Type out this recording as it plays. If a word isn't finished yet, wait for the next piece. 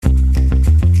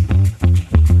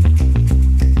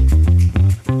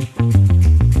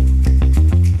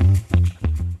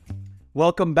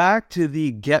Welcome back to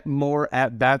the Get More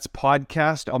at Bats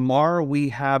podcast. Amar, we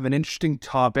have an interesting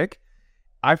topic.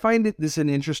 I find this an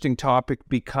interesting topic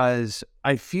because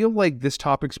I feel like this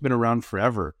topic's been around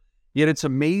forever. Yet it's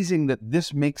amazing that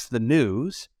this makes the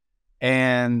news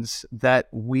and that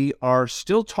we are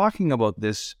still talking about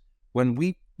this when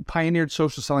we pioneered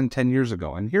social selling 10 years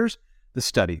ago. And here's the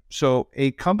study. So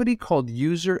a company called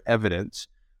User Evidence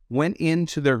went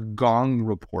into their Gong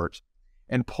report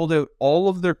and pulled out all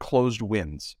of their closed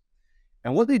wins.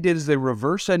 And what they did is they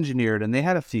reverse engineered, and they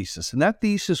had a thesis. And that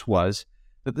thesis was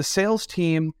that the sales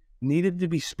team needed to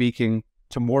be speaking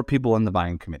to more people in the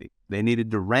buying committee. They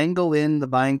needed to wrangle in the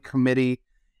buying committee,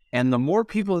 and the more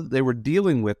people that they were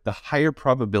dealing with, the higher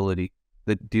probability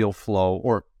that deal flow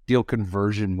or deal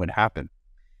conversion would happen.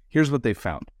 Here's what they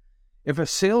found. If a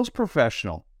sales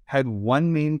professional had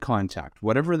one main contact,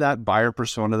 whatever that buyer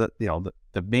persona that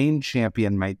the main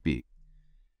champion might be,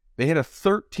 they had a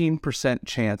 13%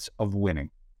 chance of winning.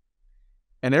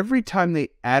 And every time they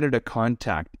added a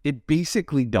contact, it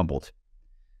basically doubled.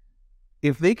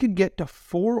 If they could get to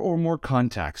 4 or more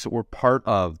contacts that were part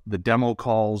of the demo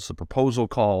calls, the proposal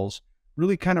calls,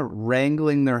 really kind of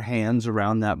wrangling their hands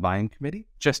around that buying committee.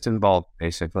 Just involved,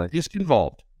 basically. Just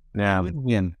involved. Yeah. They would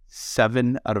win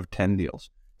 7 out of 10 deals.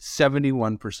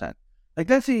 71%. Like,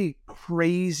 that's a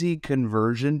crazy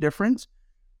conversion difference.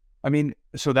 I mean,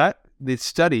 so that the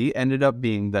study ended up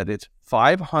being that it's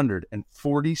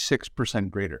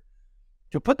 546% greater.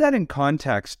 To put that in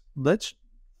context, let's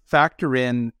factor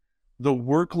in the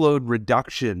workload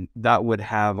reduction that would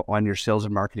have on your sales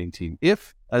and marketing team.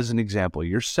 If, as an example,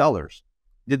 your sellers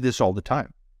did this all the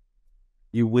time,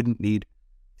 you wouldn't need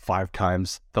 5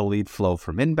 times the lead flow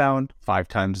from inbound, 5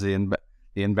 times the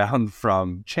inbound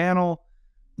from channel.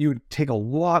 You would take a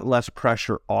lot less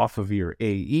pressure off of your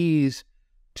AEs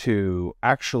to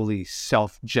actually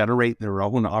self-generate their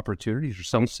own opportunities or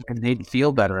something. And they'd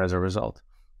feel better as a result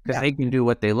because they can do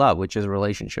what they love, which is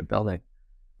relationship building.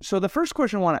 So the first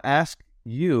question I want to ask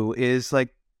you is,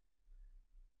 like,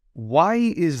 why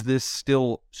is this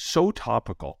still so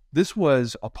topical? This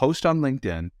was a post on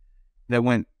LinkedIn that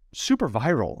went super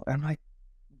viral. And I'm like,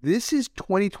 this is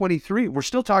 2023. We're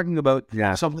still talking about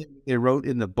something they wrote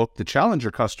in the book, The Challenger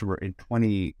Customer, in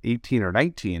 2018 or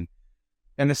 19.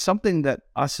 And it's something that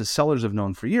us as sellers have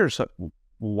known for years. So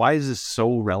why is this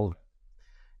so relevant?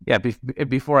 Yeah,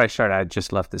 before I start, I'd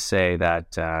just love to say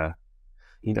that,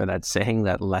 that saying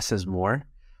that less is more.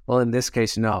 Well, in this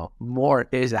case, no, more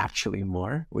is actually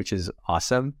more, which is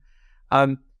awesome.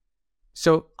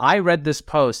 So I read this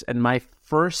post, and my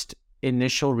first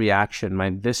initial reaction, my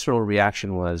visceral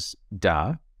reaction was,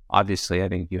 duh. Obviously, I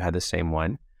think you had the same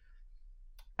one.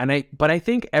 But I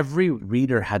think every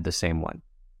reader had the same one.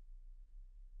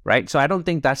 Right? So I don't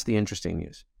think that's the interesting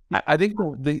news. I think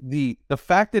the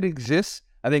fact that it exists,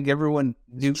 I think everyone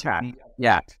knew.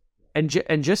 Yeah. And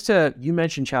just you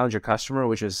mentioned Challenger Customer,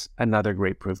 which is another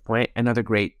great proof point. Another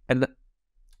great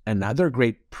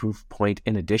proof point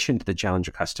in addition to the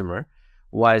Challenger Customer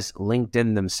was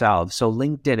LinkedIn themselves. So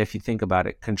LinkedIn, if you think about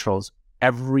it, controls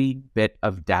every bit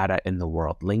of data in the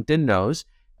world. LinkedIn knows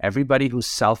everybody who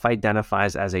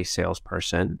self-identifies as a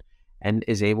salesperson and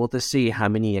is able to see how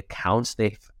many accounts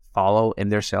they follow in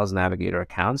their Sales Navigator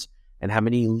accounts and how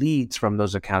many leads from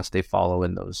those accounts they follow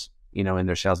in those, in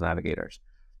their Sales Navigators.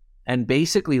 And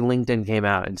basically LinkedIn came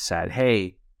out and said,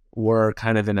 hey, we're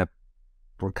kind of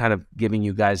giving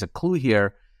you guys a clue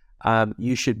here.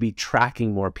 You should be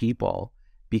tracking more people,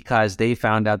 because they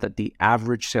found out that the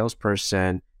average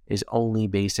salesperson is only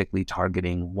basically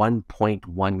targeting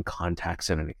 1.1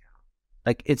 contacts in an account.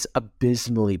 Like, it's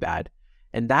abysmally bad.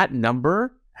 And that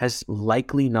number has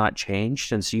likely not changed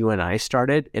since you and I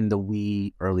started in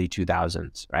the early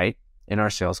 2000s, right? In our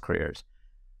sales careers.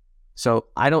 So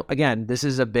this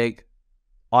is a big,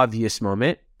 obvious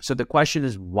moment. So the question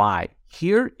is why?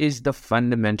 Here is the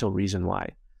fundamental reason why.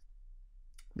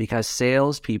 Because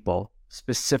salespeople,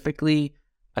 specifically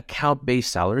account-based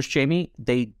sellers, Jamie,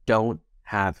 they don't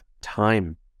have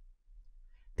time.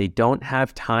 They don't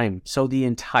have time. So the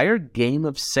entire game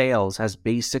of sales has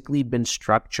basically been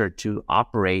structured to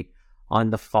operate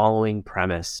on the following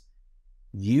premise.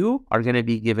 You are going to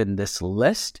be given this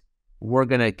list. We're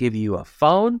going to give you a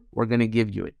phone. We're going to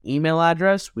give you an email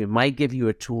address. We might give you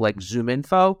a tool like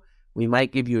ZoomInfo. We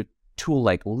might give you a tool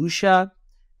like Lucia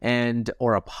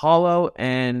or Apollo,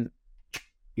 and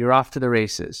you're off to the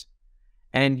races.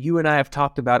 And you and I have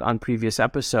talked about on previous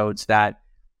episodes that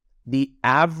the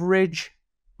average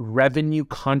revenue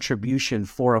contribution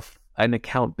for an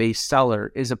account-based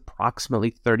seller is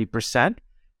approximately 30%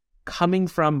 coming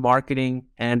from marketing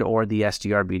and or the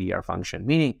SDR BDR function,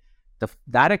 meaning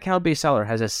that account-based seller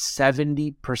has a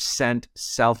 70%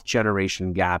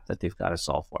 self-generation gap that they've got to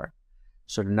solve for.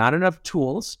 So not enough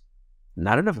tools,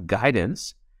 not enough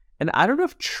guidance, and I don't know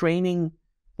if training,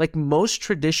 like most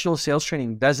traditional sales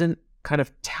training, doesn't kind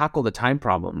of tackle the time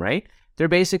problem, right? They're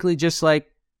basically just like,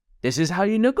 this is how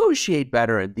you negotiate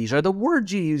better, and these are the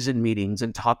words you use in meetings,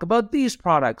 and talk about these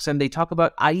products, and they talk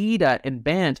about AIDA and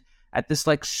BANT at this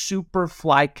like super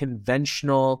fly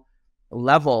conventional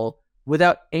level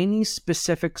without any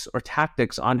specifics or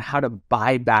tactics on how to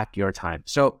buy back your time.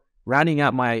 So rounding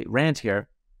out my rant here,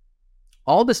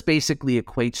 all this basically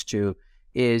equates to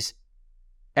is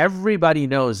everybody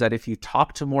knows that if you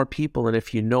talk to more people and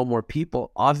if you know more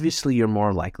people, obviously you're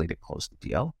more likely to close the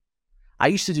deal. I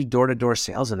used to do door-to-door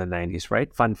sales in the 90s,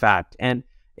 right? Fun fact. And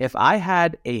if I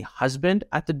had a husband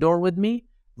at the door with me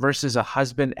versus a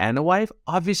husband and a wife,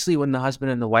 obviously when the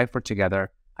husband and the wife were together,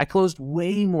 I closed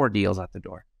way more deals at the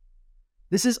door.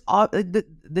 This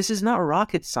is not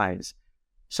rocket science.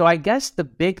 So I guess the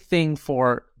big thing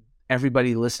for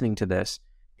everybody listening to this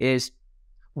is,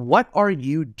 what are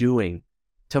you doing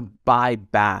to buy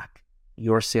back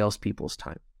your salespeople's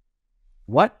time?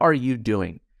 What are you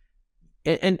doing?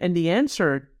 And the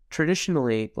answer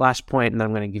traditionally, last point, and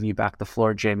I'm going to give you back the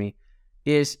floor, Jamie,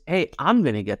 is, hey, I'm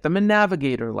going to get them a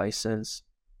navigator license.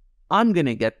 I'm going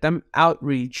to get them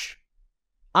outreach.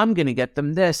 I'm going to get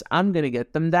them this. I'm going to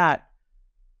get them that.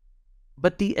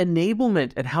 But the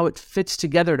enablement and how it fits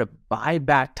together to buy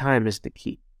back time is the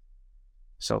key.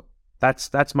 So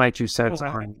that's my 2 cents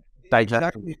on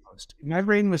digesting. Exactly. My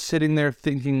brain was sitting there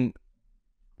thinking,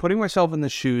 putting myself in the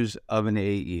shoes of an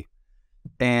AE.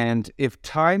 And if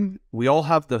time, we all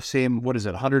have the same,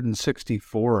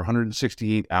 164 or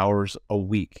 168 hours a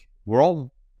week. We're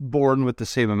all born with the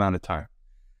same amount of time.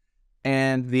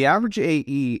 And the average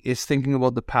AE is thinking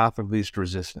about the path of least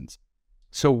resistance.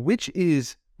 So which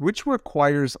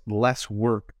requires less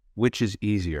work, which is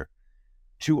easier?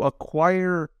 To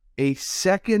acquire a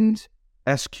second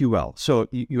SQL. So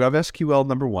you have SQL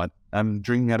number 1. I'm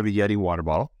drinking out of a Yeti water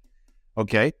bottle.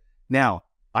 Okay. Now,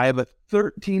 I have a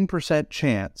 13%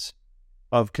 chance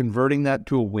of converting that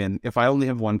to a win if I only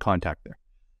have one contact there.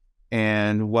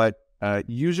 And what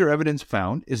user evidence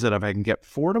found is that if I can get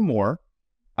 4 to more,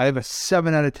 I have a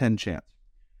 7 out of 10 chance.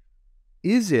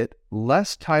 Is it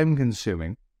less time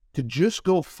consuming to just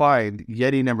go find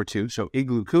Yeti number 2, so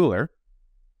Igloo Cooler?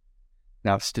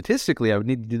 Now, statistically, I would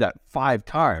need to do that 5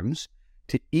 times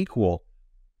to equal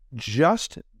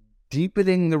just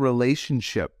deepening the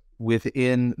relationship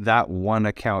within that one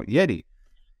account Yeti.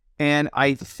 And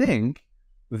I think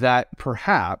that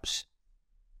perhaps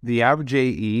the average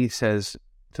AE says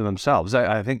to themselves,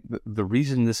 I think the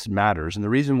reason this matters and the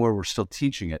reason where we're still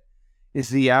teaching it is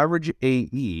the average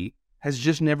AE has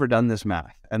just never done this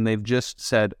math. And they've just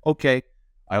said, okay,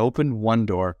 I opened one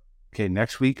door. Okay,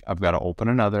 next week I've got to open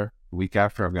another. The week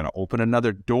after I've got to open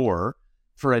another door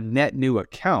for a net new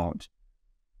account.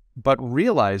 But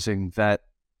realizing that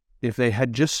if they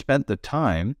had just spent the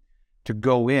time to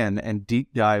go in and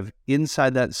deep dive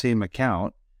inside that same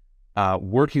account,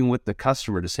 working with the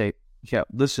customer to say, yeah,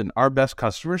 listen, our best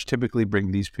customers typically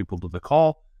bring these people to the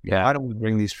call. Yeah. Why don't we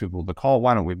bring these people to the call?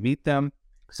 Why don't we meet them?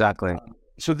 Exactly.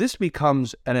 So this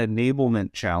becomes an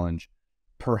enablement challenge.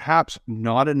 Perhaps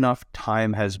not enough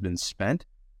time has been spent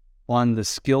on the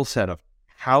skill set of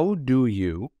how do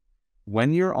you,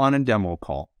 when you're on a demo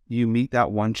call, you meet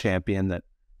that one champion that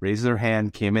raised their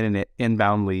hand, came in an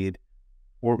inbound lead,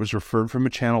 or it was referred from a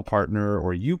channel partner,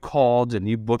 or you called and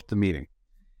you booked the meeting.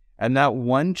 And that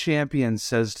one champion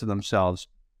says to themselves,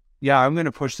 yeah, I'm going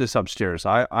to push this upstairs.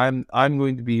 I'm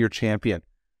going to be your champion.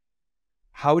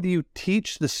 How do you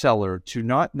teach the seller to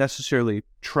not necessarily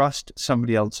trust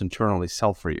somebody else internally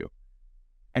sell for you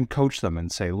and coach them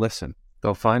and say, listen,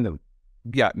 Go find them.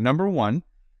 yeah, number 1,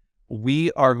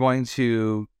 we are going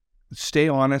to stay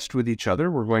honest with each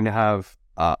other. We're going to have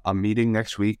a meeting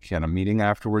next week and a meeting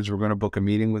afterwards. We're going to book a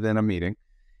meeting within a meeting.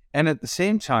 And at the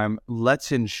same time,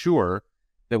 let's ensure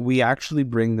that we actually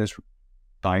bring this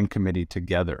buying committee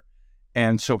together.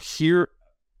 And so here,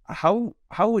 how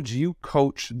would you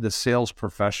coach the sales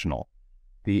professional,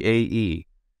 the AE,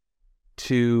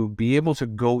 to be able to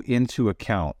go into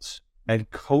accounts and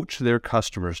coach their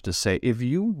customers to say, if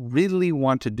you really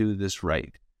want to do this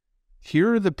right,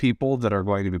 here are the people that are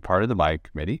going to be part of the buying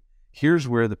committee. Here's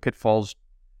where the pitfalls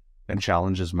and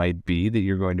challenges might be that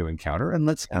you're going to encounter, and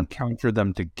let's encounter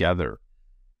them together.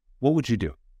 What would you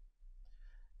do?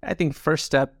 I think first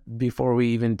step before we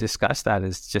even discuss that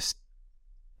is just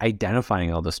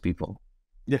identifying all those people.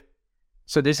 Yeah.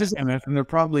 So this is, and they're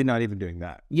probably not even doing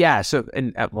that. yeah. So,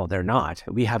 and well, they're not.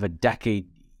 We have a decade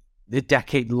the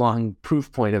decade-long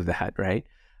proof point of that, right?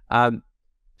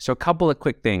 So a couple of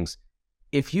quick things.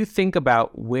 If you think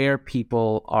about where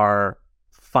people are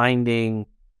finding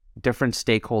different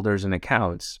stakeholders and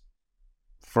accounts,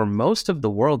 for most of the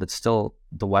world, it's still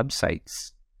the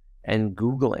websites and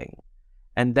Googling.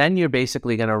 And then you're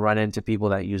basically going to run into people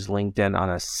that use LinkedIn on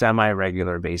a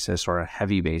semi-regular basis or a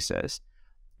heavy basis.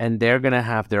 And they're going to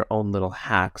have their own little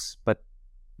hacks, but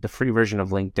the free version of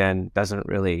LinkedIn doesn't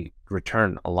really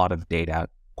return a lot of data,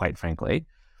 quite frankly.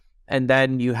 And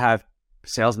then you have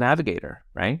Sales Navigator,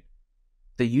 right?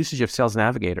 The usage of Sales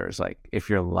Navigator is like, if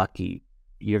you're lucky,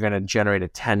 you're going to generate a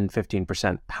 10,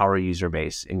 15% power user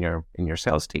base in your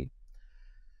sales team.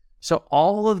 So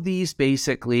all of these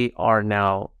basically are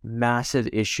now massive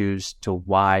issues to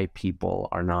why people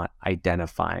are not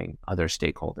identifying other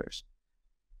stakeholders.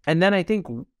 And then I think,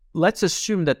 let's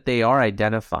assume that they are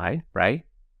identified, right?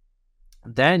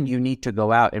 Then you need to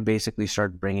go out and basically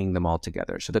start bringing them all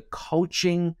together. So the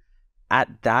coaching at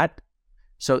that,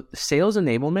 so sales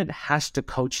enablement has to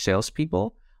coach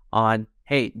salespeople on,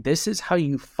 hey, this is how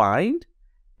you find,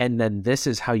 and then this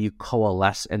is how you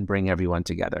coalesce and bring everyone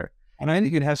together. And I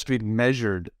think it has to be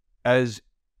measured as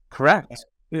correct.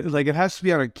 Like it has to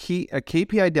be on a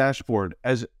KPI dashboard,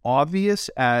 as obvious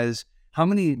as how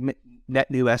many net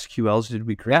new SQLs did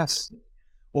we create? Yes.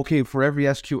 Okay, for every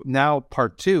SQL, now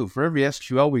part 2, for every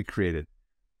SQL we created,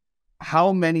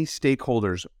 how many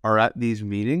stakeholders are at these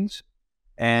meetings?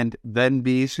 And then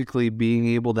basically being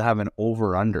able to have an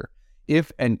over-under.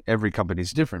 And every company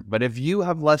is different, but if you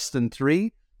have less than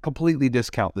 3, completely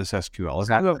discount this SQL. If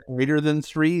you have greater than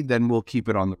 3, then we'll keep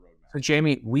it on the roadmap. So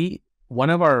Jamie, one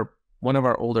of our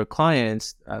older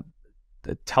clients,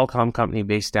 the telecom company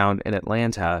based down in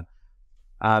Atlanta.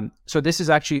 So this is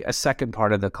actually a second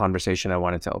part of the conversation I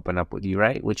wanted to open up with you,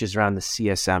 right? Which is around the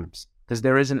CSMs, because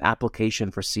there is an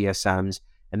application for CSMs,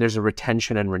 and there's a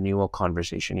retention and renewal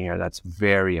conversation here that's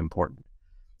very important.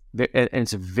 And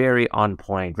it's very on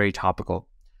point, very topical.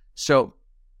 So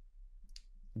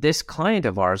this client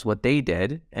of ours, what they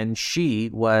did, and she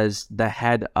was the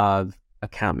head of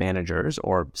account managers,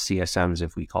 or CSMs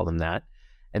if we call them that,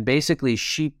 and basically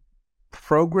she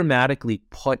programmatically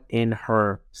put in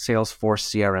her Salesforce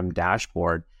CRM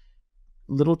dashboard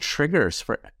little triggers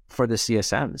for the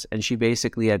CSMs. And she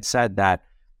basically had said that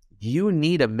you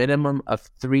need a minimum of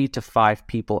 3 to 5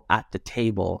 people at the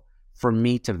table for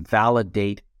me to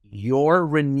validate your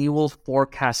renewal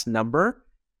forecast number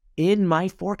in my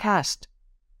forecast.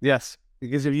 Yes,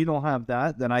 because if you don't have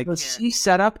that, then I can't. She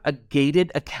set up a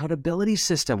gated accountability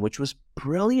system, which was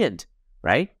brilliant,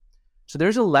 right? So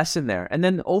there's a lesson there. And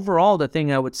then overall, the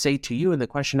thing I would say to you, and the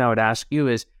question I would ask you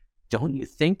is, don't you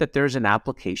think that there's an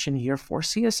application here for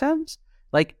CSMs?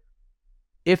 Like,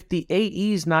 if the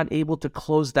AE is not able to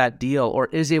close that deal, or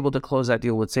is able to close that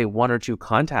deal with, say, 1 or 2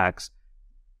 contacts,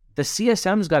 the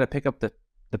CSM's got to pick up the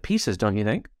pieces, don't you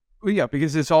think? Well, yeah,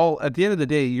 because it's all, at the end of the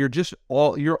day,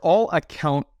 you're all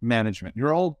account management.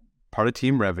 You're all part of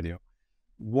team revenue.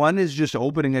 One is just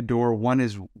opening a door. One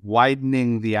is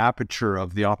widening the aperture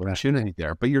of the opportunity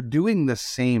there, but you're doing the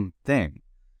same thing.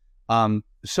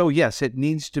 So yes, it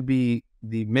needs to be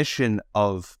the mission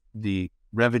of the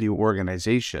revenue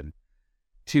organization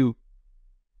to,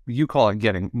 you call it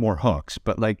getting more hooks,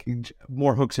 but like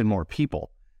more hooks and more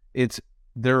people.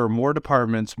 There are more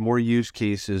departments, more use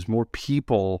cases, more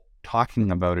people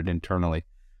talking about it internally.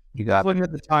 You got looking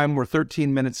at the time, we're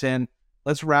 13 minutes in.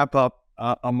 Let's wrap up,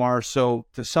 Amar. So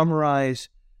to summarize,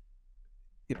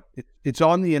 it's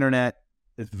on the internet.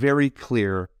 It's very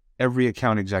clear. Every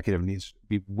account executive needs to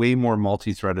be way more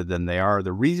multi-threaded than they are.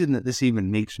 The reason that this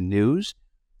even makes news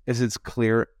is it's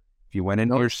clear. If you went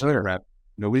into your CRM,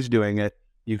 nobody's doing it.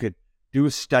 You could do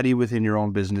a study within your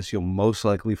own business. You'll most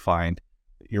likely find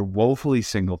that you're woefully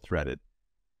single-threaded.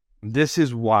 This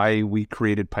is why we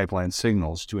created Pipeline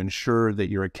Signals, to ensure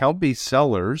that your account-based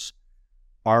sellers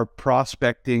are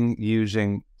prospecting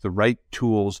using the right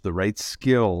tools, the right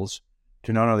skills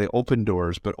to not only open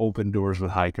doors, but open doors with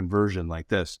high conversion like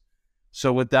this.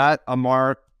 So with that,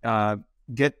 Amar,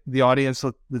 get the audience,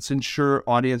 let's ensure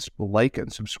audience will like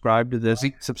and subscribe to this.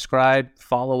 Subscribe,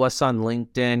 follow us on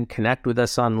LinkedIn, connect with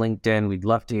us on LinkedIn. We'd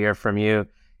love to hear from you.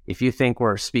 If you think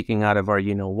we're speaking out of our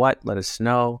you-know-what, let us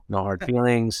know. No hard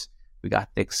feelings. We got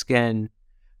thick skin.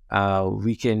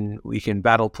 We can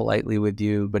battle politely with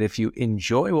you. But if you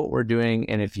enjoy what we're doing,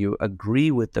 and if you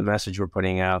agree with the message we're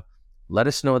putting out, let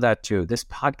us know that too. This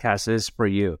podcast is for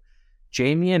you.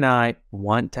 Jamie and I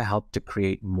want to help to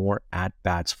create more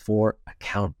at-bats for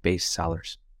account-based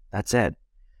sellers. That's it,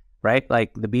 right?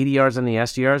 Like the BDRs and the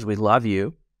SDRs, we love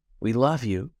you. We love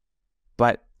you.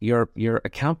 But your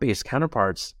account-based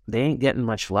counterparts, they ain't getting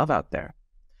much love out there.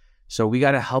 So we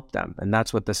got to help them. And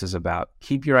that's what this is about.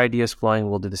 Keep your ideas flowing.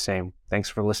 We'll do the same. Thanks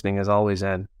for listening as always,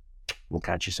 and we'll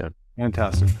catch you soon.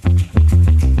 Fantastic.